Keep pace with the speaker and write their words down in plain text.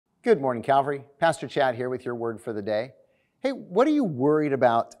Good morning, Calvary. Pastor Chad here with your word for the day. Hey, what are you worried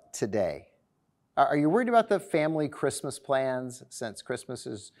about today? Are you worried about the family Christmas plans since Christmas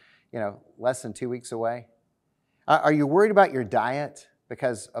is, less than 2 weeks away? Are you worried about your diet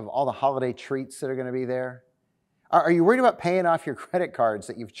because of all the holiday treats that are going to be there? Are you worried about paying off your credit cards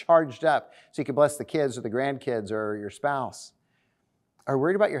that you've charged up so you can bless the kids or the grandkids or your spouse? Are you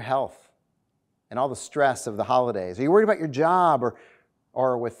worried about your health and all the stress of the holidays? Are you worried about your job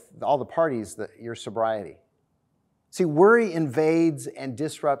or with all the parties, your sobriety? See, worry invades and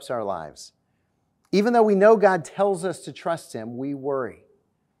disrupts our lives. Even though we know God tells us to trust Him, we worry.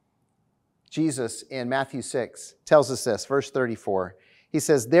 Jesus in Matthew 6 tells us this, verse 34. He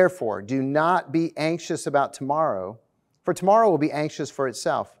says, "Therefore, do not be anxious about tomorrow, for tomorrow will be anxious for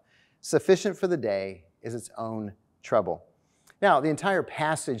itself. Sufficient for the day is its own trouble." Now, the entire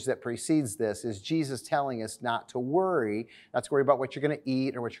passage that precedes this is Jesus telling us not to worry about what you're going to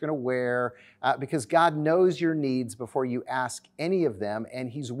eat or what you're going to wear, because God knows your needs before you ask any of them, and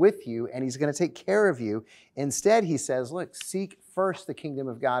He's with you, and He's going to take care of you. Instead, He says, look, seek first the kingdom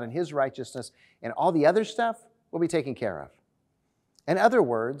of God and His righteousness, and all the other stuff will be taken care of. In other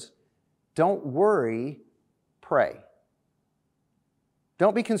words, don't worry, pray.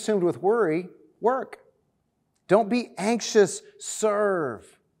 Don't be consumed with worry, work. Don't be anxious,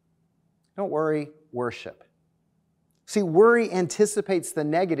 serve. Don't worry, worship. See, worry anticipates the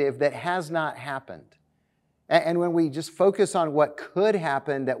negative that has not happened. And when we just focus on what could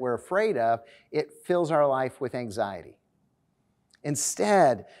happen that we're afraid of, it fills our life with anxiety.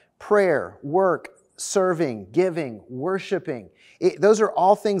 Instead, prayer, work, serving, giving, worshiping, those are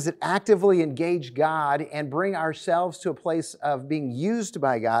all things that actively engage God and bring ourselves to a place of being used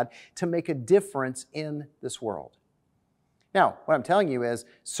by God to make a difference in this world. Now, what I'm telling you is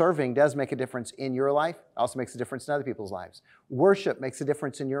serving does make a difference in your life. It also makes a difference in other people's lives. Worship makes a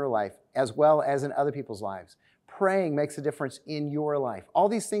difference in your life as well as in other people's lives. Praying makes a difference in your life. All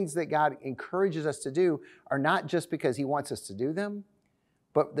these things that God encourages us to do are not just because He wants us to do them,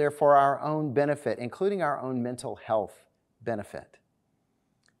 but they're for our own benefit, including our own mental health benefit.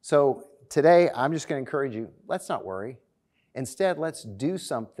 So today, I'm just going to encourage you, let's not worry. Instead, let's do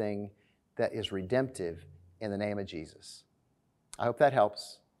something that is redemptive in the name of Jesus. I hope that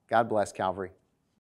helps. God bless, Calvary.